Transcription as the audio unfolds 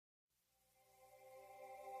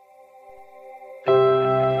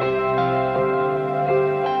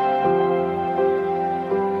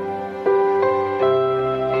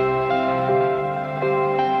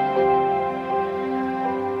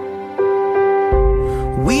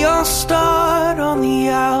all start on the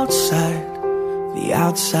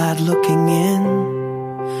outside looking in.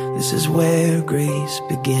 This is where grace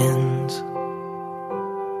begins.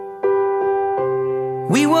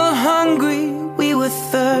 We were hungry, we were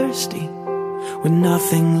thirsty, with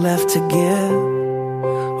nothing left to give.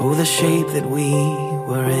 Oh, the shape that we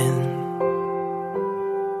were in.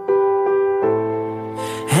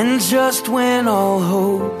 And just when all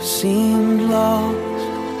hope seemed lost,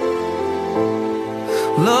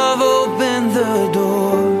 love opened the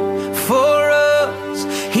door for us.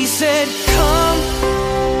 He said, come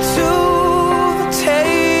to the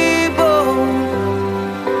table.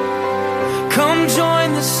 Come join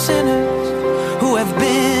the sinners who have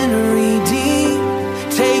been redeemed.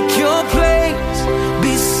 Take your place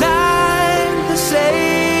beside the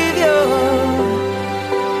Savior.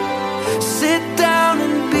 Sit down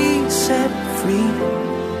and be set free.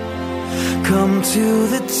 Come to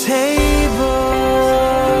the table.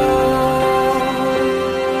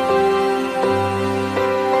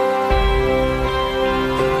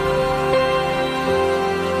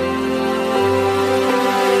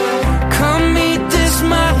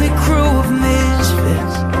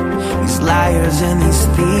 Liars and these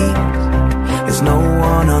thieves, there's no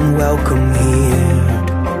one unwelcome here.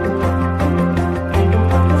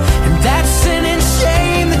 And that sin and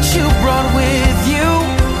shame that you brought with you,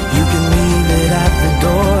 you can leave it at the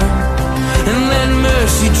door and let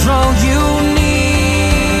mercy draw you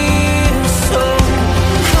near. So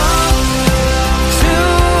come to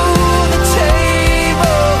the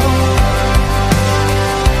table.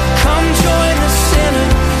 Come join the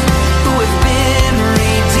sinners who have been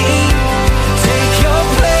redeemed.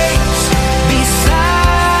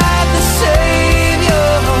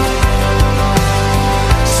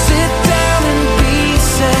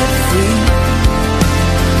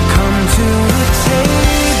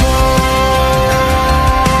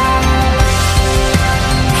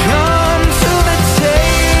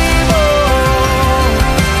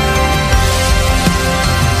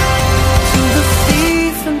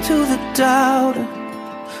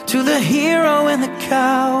 To the hero and the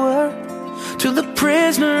coward, to the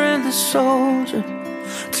prisoner and the soldier,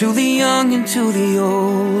 to the young and to the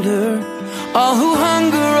older, all who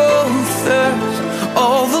hunger, all who thirst,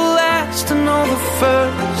 all the last and all the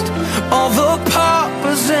first, all the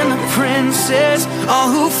paupers and the princes, all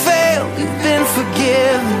who fail, you've been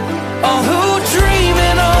forgiven, all who dream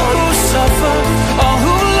and all who suffer, all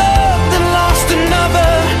who loved and lost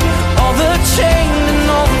another, all the chained and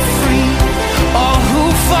all the free, all who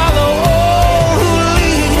follow, all who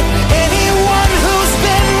lead, anyone who's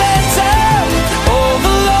been let down, all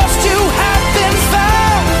the lost who have been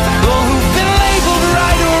found, all who've been labeled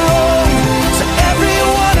right or wrong, to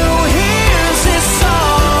everyone who hears this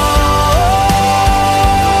song.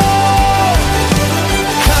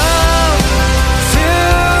 Come to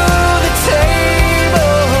the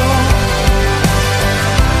table.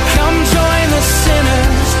 Come join the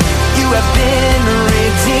sinners, you have been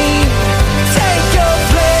redeemed. Take your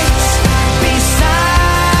place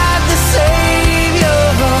beside the Savior.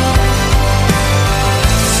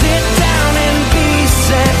 Sit down and be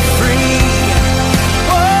set free.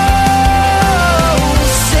 Oh,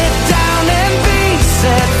 sit down and be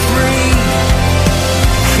set free.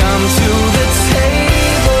 Come to the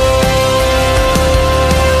table.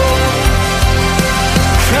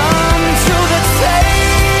 Come to the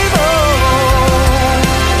table.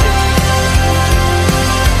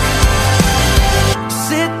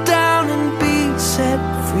 Sit down and be set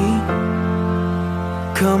free.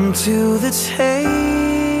 Come to the table.